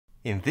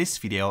In this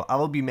video I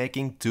will be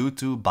making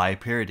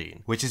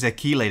 2,2-bipyridine, which is a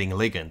chelating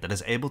ligand that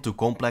is able to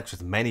complex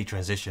with many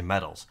transition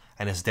metals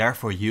and is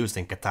therefore used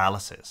in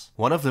catalysis.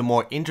 One of the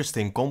more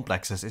interesting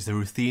complexes is the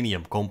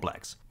Ruthenium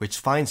complex, which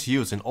finds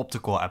use in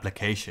optical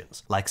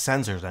applications like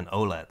sensors and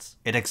OLEDs.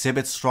 It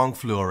exhibits strong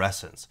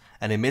fluorescence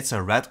and emits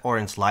a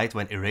red-orange light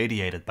when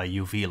irradiated by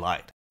UV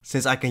light.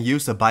 Since I can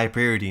use the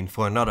bipyridine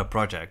for another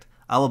project,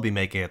 I will be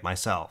making it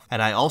myself,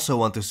 and I also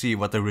want to see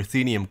what the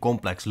Ruthenium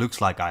complex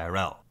looks like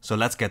IRL, so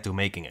let's get to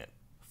making it.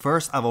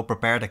 First I will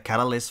prepare the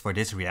catalyst for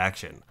this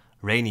reaction,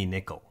 rainy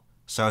nickel.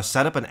 So I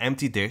set up an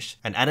empty dish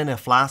and add in a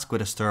flask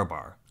with a stir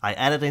bar. I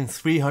added in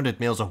 300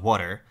 ml of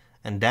water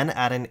and then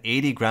add in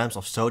 80 grams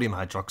of sodium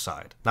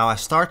hydroxide. Now I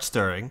start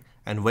stirring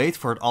and wait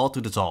for it all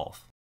to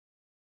dissolve.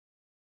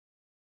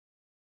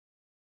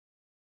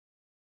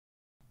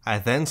 I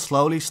then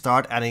slowly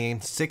start adding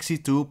in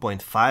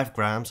 62.5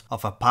 grams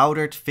of a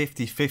powdered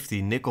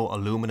 50-50 nickel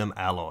aluminum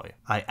alloy.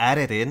 I add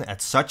it in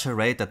at such a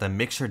rate that the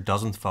mixture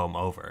doesn't foam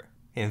over.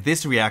 In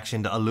this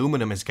reaction the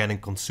aluminum is getting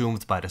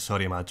consumed by the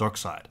sodium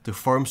hydroxide to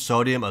form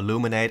sodium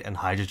aluminate and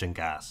hydrogen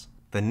gas.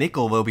 The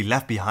nickel will be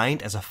left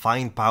behind as a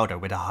fine powder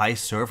with a high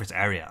surface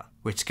area,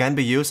 which can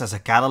be used as a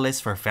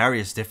catalyst for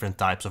various different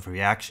types of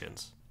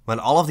reactions. When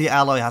all of the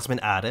alloy has been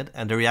added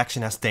and the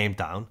reaction has tamed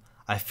down,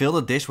 I fill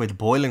the dish with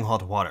boiling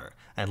hot water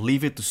and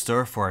leave it to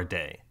stir for a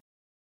day.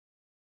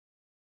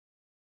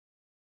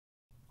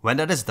 When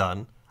that is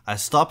done, I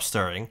stop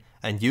stirring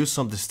and use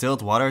some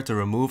distilled water to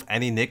remove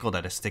any nickel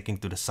that is sticking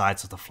to the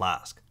sides of the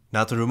flask.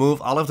 Now to remove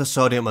all of the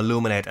sodium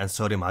aluminate and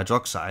sodium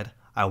hydroxide,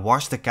 I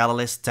wash the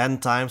catalyst 10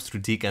 times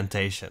through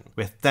decantation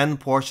with 10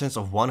 portions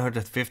of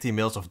 150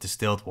 ml of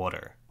distilled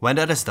water. When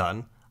that is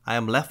done, I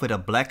am left with a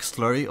black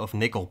slurry of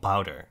nickel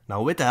powder.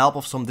 Now with the help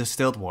of some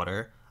distilled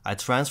water, I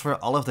transfer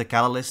all of the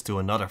catalyst to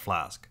another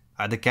flask.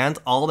 I decant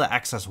all the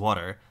excess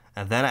water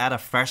and then add a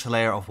fresh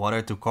layer of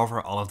water to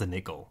cover all of the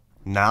nickel.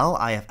 Now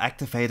I have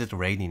activated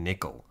rainy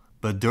nickel,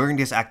 but during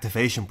this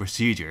activation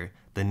procedure,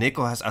 the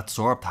nickel has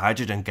absorbed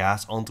hydrogen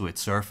gas onto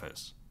its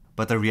surface.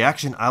 But the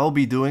reaction I will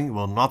be doing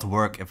will not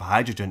work if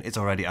hydrogen is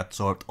already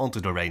absorbed onto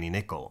the rainy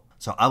nickel,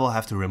 so I will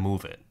have to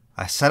remove it.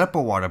 I set up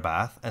a water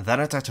bath and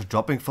then attach a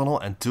dropping funnel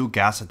and 2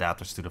 gas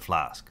adapters to the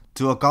flask.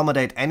 To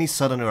accommodate any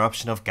sudden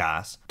eruption of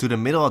gas, to the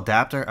middle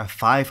adapter a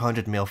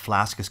 500 ml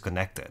flask is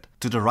connected.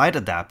 To the right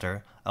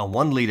adapter, a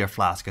 1 liter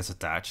flask is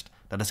attached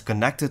that is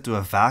connected to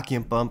a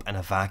vacuum pump and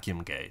a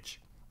vacuum gauge.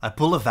 I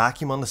pull a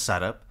vacuum on the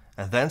setup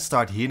and then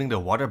start heating the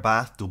water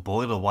bath to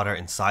boil the water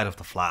inside of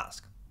the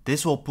flask.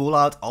 This will pull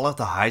out all of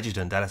the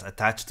hydrogen that is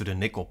attached to the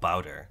nickel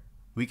powder.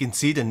 We can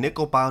see the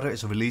nickel powder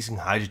is releasing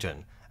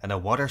hydrogen and the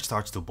water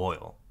starts to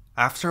boil.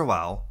 After a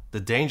while,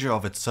 the danger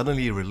of it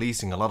suddenly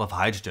releasing a lot of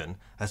hydrogen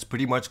has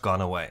pretty much gone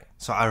away.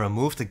 So I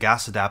remove the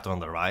gas adapter on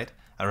the right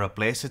and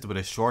replace it with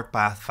a short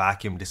path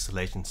vacuum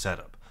distillation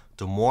setup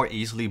to more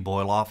easily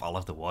boil off all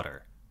of the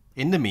water.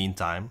 In the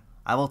meantime,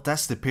 I will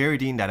test the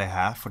pyridine that I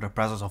have for the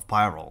presence of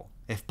pyrrole.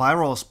 If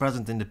pyrrole is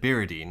present in the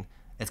pyridine,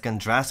 it can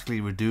drastically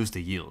reduce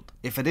the yield.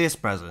 If it is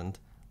present,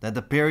 then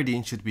the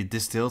pyridine should be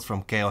distilled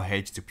from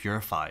KOH to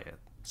purify it.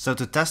 So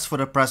to test for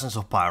the presence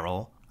of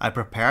pyrrole, I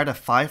prepared a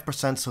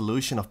 5%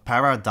 solution of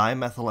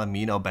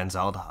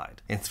para-dimethylaminobenzoaldehyde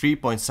in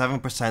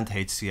 3.7%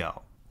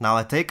 HCl. Now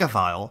I take a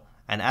vial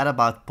and add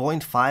about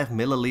 0.5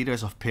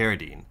 milliliters of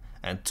pyridine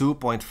and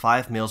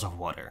 2.5 ml of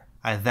water.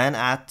 I then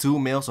add 2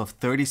 ml of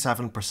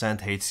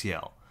 37%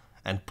 HCl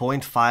and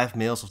 0.5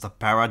 ml of the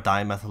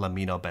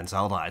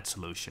para-dimethylaminobenzoaldehyde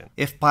solution.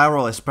 If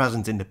pyrrole is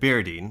present in the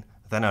pyridine,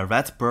 then a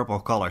red-purple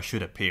color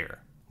should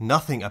appear.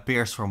 Nothing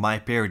appears from my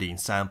pyridine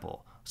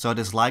sample, so it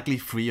is likely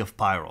free of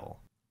pyrrole.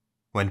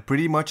 When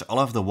pretty much all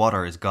of the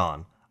water is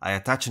gone, I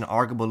attach an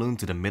argon balloon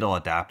to the middle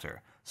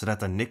adapter so that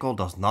the nickel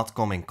does not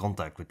come in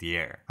contact with the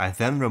air. I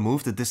then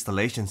remove the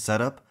distillation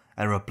setup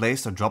and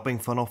replace the dropping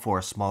funnel for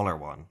a smaller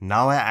one.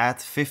 Now I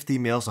add 50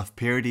 ml of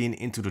pyridine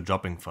into the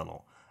dropping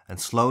funnel and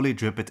slowly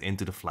drip it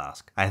into the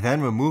flask. I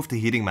then remove the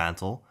heating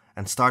mantle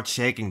and start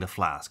shaking the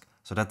flask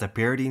so that the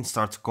pyridine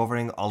starts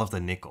covering all of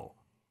the nickel.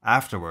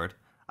 Afterward,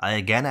 I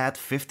again add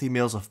 50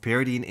 ml of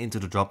pyridine into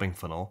the dropping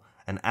funnel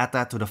and add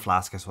that to the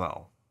flask as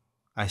well.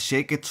 I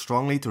shake it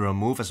strongly to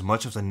remove as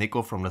much of the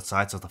nickel from the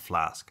sides of the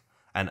flask,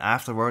 and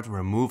afterward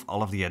remove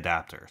all of the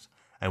adapters,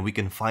 and we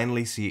can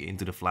finally see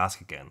into the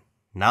flask again.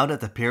 Now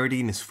that the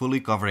pyridine is fully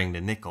covering the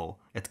nickel,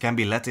 it can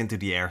be let into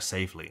the air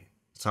safely.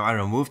 So I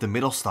remove the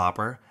middle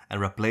stopper and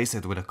replace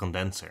it with a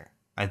condenser.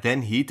 I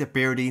then heat the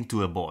pyridine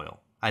to a boil.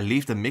 I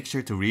leave the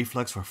mixture to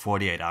reflux for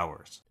 48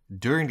 hours.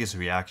 During this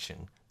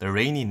reaction, the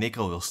rainy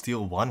nickel will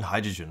steal 1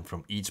 hydrogen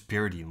from each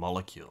pyridine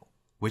molecule,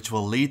 which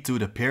will lead to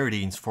the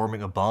pyridines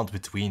forming a bond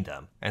between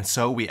them, and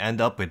so we end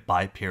up with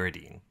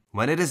bipyridine.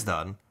 When it is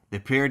done, the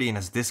pyridine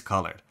is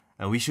discolored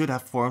and we should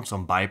have formed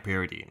some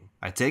bipyridine.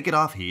 I take it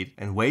off heat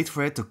and wait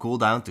for it to cool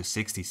down to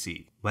 60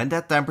 C. When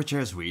that temperature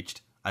is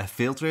reached, I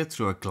filter it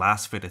through a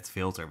glass-fitted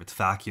filter with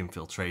vacuum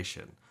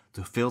filtration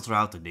to filter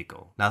out the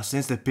nickel. Now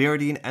since the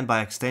pyridine and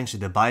by extension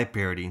the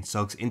bipyridine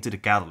soaks into the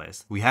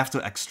catalyst, we have to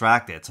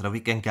extract it so that we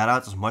can get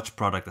out as much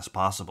product as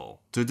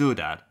possible. To do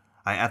that,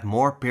 I add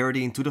more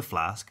pyridine to the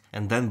flask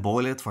and then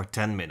boil it for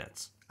 10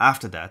 minutes.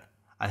 After that,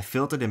 I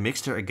filter the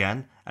mixture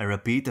again and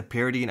repeat the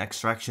pyridine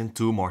extraction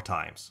 2 more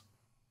times.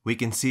 We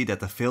can see that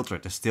the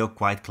filtrate is still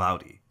quite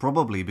cloudy,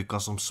 probably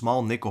because some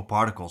small nickel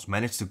particles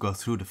managed to go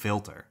through the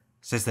filter.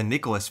 Since the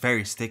nickel is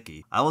very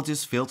sticky, I will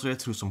just filter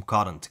it through some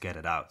cotton to get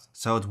it out.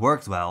 So it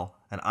worked well,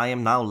 and I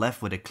am now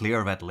left with a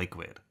clear red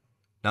liquid.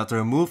 Now to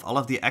remove all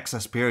of the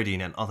excess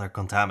pyridine and other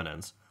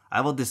contaminants,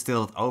 I will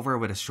distill it over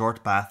with a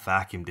short path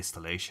vacuum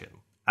distillation.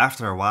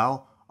 After a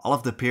while, all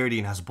of the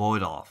pyridine has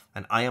boiled off,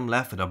 and I am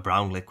left with a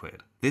brown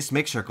liquid. This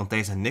mixture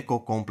contains a nickel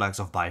complex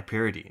of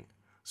bipyridine,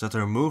 so to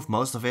remove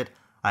most of it,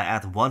 I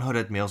add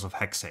 100 ml of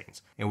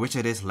hexanes, in which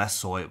it is less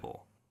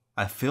soluble.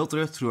 I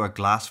filter it through a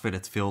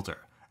glass-fitted filter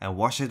and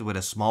wash it with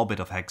a small bit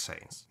of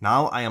hexanes.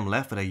 Now I am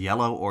left with a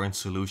yellow-orange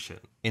solution,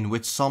 in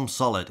which some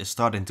solid is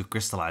starting to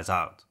crystallize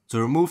out.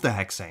 To remove the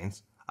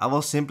hexanes, I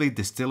will simply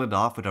distill it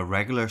off with a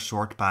regular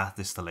short path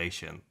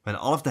distillation. When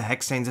all of the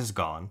hexanes is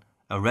gone,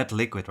 a red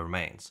liquid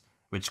remains,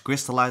 which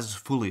crystallizes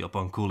fully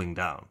upon cooling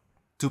down.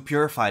 To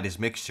purify this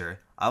mixture,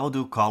 I will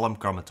do column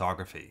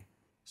chromatography.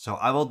 So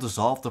I will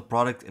dissolve the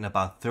product in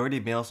about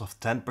 30 ml of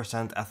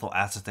 10% ethyl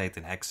acetate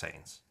in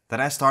hexanes.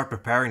 Then I start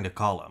preparing the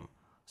column.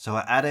 So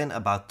I add in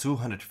about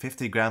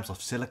 250 grams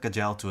of silica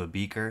gel to a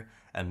beaker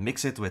and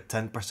mix it with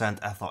 10%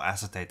 ethyl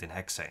acetate in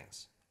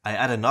hexanes. I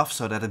add enough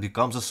so that it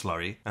becomes a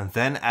slurry and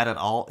then add it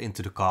all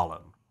into the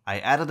column. I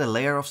added a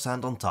layer of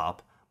sand on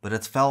top, but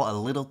it fell a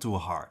little too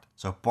hard,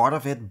 so part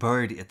of it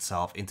buried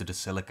itself into the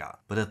silica,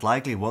 but it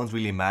likely won't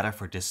really matter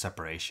for this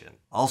separation.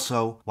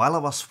 Also, while I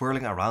was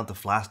swirling around the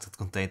flask that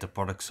contained the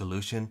product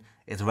solution,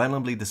 it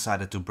randomly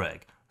decided to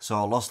break, so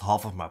I lost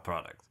half of my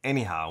product.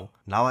 Anyhow,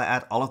 now I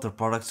add all of the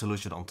product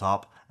solution on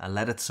top and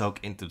let it soak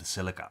into the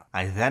silica.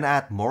 I then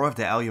add more of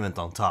the eluent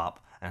on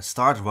top and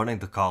start running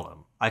the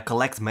column. I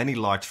collect many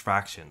large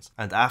fractions,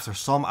 and after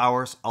some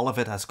hours all of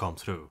it has come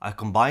through. I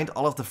combined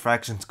all of the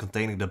fractions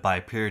containing the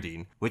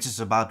bipyridine, which is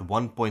about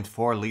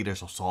 1.4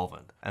 liters of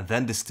solvent, and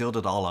then distilled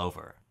it all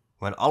over.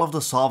 When all of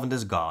the solvent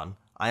is gone,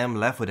 I am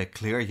left with a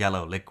clear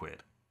yellow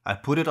liquid. I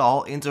put it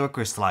all into a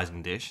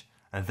crystallizing dish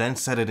and then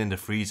set it in the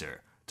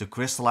freezer to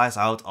crystallize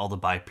out all the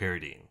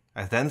bipyridine.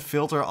 I then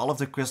filter all of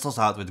the crystals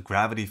out with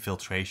gravity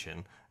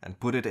filtration and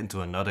put it into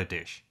another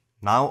dish.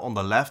 Now on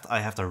the left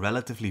I have the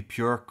relatively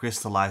pure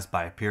crystallized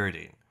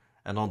bipyridine,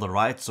 and on the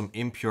right some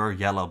impure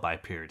yellow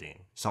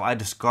bipyridine. So I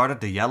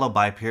discarded the yellow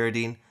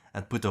bipyridine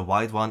and put the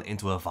white one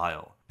into a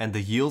vial, and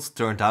the yield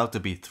turned out to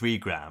be 3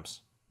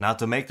 grams. Now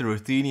to make the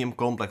ruthenium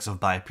complex of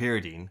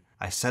bipyridine,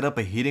 I set up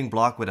a heating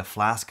block with a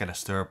flask and a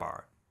stir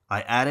bar.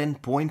 I add in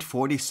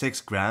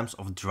 0.46 grams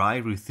of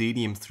dry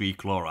ruthenium 3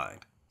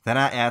 chloride. Then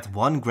I add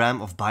 1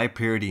 gram of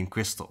bipyridine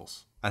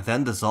crystals. I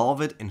then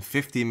dissolve it in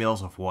 50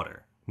 ml of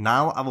water.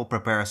 Now I will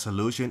prepare a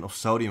solution of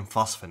sodium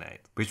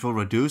phosphonate, which will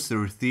reduce the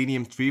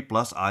ruthenium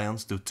 3+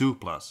 ions to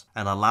 2+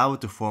 and allow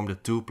it to form the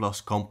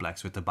 2+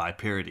 complex with the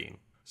bipyridine.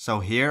 So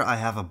here I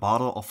have a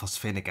bottle of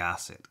phosphinic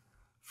acid.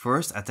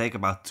 First I take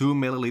about 2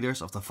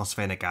 milliliters of the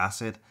phosphinic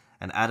acid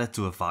and add it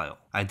to a vial.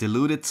 I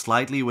dilute it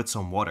slightly with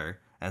some water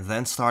and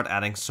then start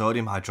adding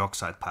sodium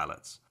hydroxide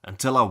pellets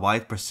until a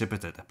white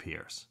precipitate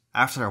appears.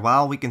 After a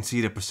while we can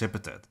see the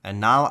precipitate, and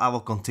now I will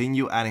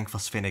continue adding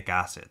phosphinic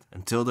acid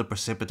until the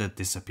precipitate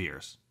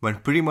disappears. When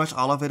pretty much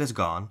all of it is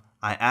gone,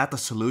 I add the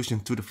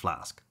solution to the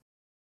flask.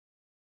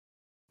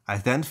 I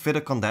then fit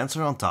a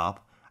condenser on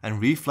top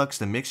and reflux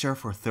the mixture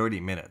for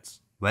 30 minutes.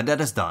 When that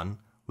is done,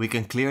 we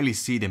can clearly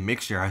see the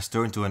mixture has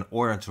turned to an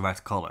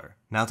orange-red color.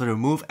 Now to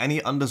remove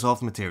any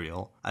undissolved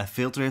material, I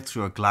filter it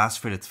through a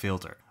glass-fitted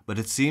filter, but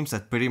it seems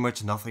that pretty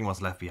much nothing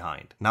was left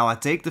behind. Now I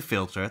take the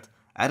filtrate,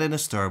 add in a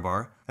stir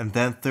bar, and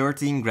then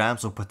 13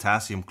 grams of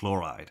potassium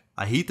chloride.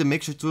 I heat the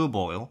mixture to a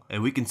boil,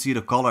 and we can see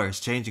the color is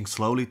changing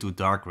slowly to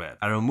dark red.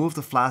 I remove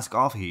the flask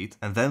off heat,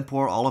 and then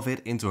pour all of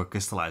it into a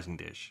crystallizing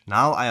dish.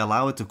 Now I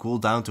allow it to cool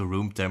down to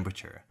room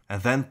temperature,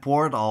 and then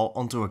pour it all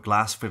onto a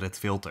glass-fitted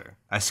filter.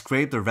 I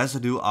scrape the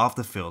residue off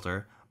the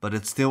filter, but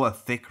it's still a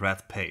thick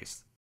red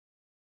paste.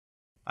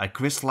 I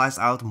crystallized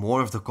out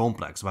more of the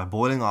complex by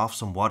boiling off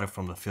some water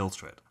from the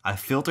filtrate. I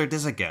filtered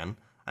this again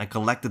and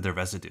collected the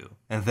residue,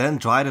 and then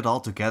dried it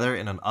all together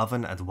in an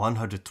oven at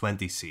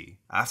 120 C.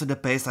 After the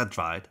paste had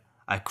dried,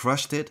 I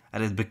crushed it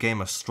and it became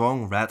a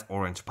strong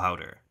red-orange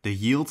powder. The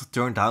yield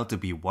turned out to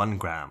be 1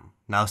 gram.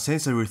 Now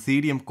since the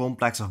ruthenium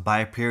complex of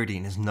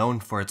bipyridine is known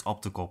for its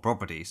optical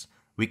properties,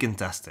 we can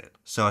test it.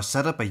 So I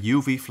set up a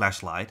UV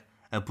flashlight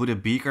and put a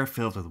beaker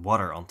filled with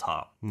water on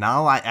top.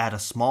 Now I add a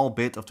small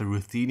bit of the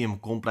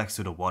ruthenium complex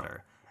to the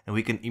water, and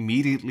we can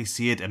immediately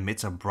see it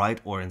emits a bright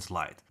orange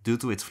light due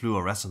to its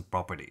fluorescent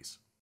properties.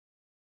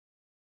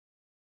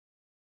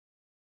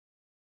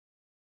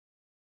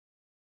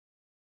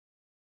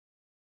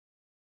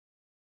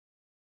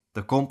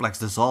 The complex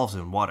dissolves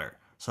in water,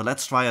 so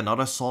let's try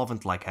another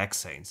solvent like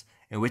hexanes,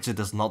 in which it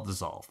does not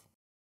dissolve.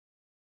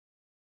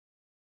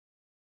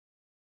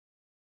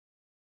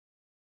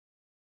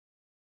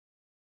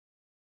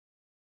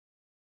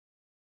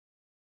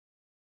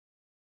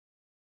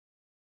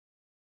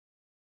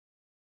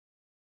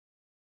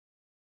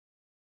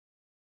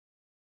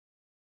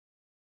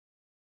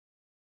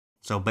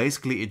 So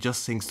basically it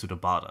just sinks to the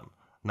bottom.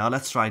 Now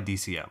let's try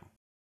DCM.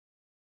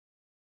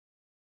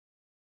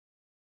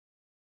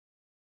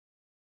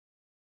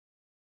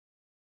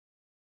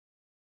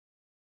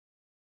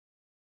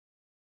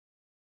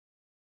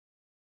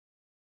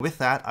 With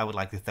that, I would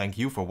like to thank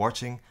you for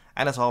watching,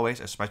 and as always,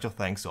 a special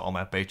thanks to all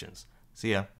my patrons. See ya!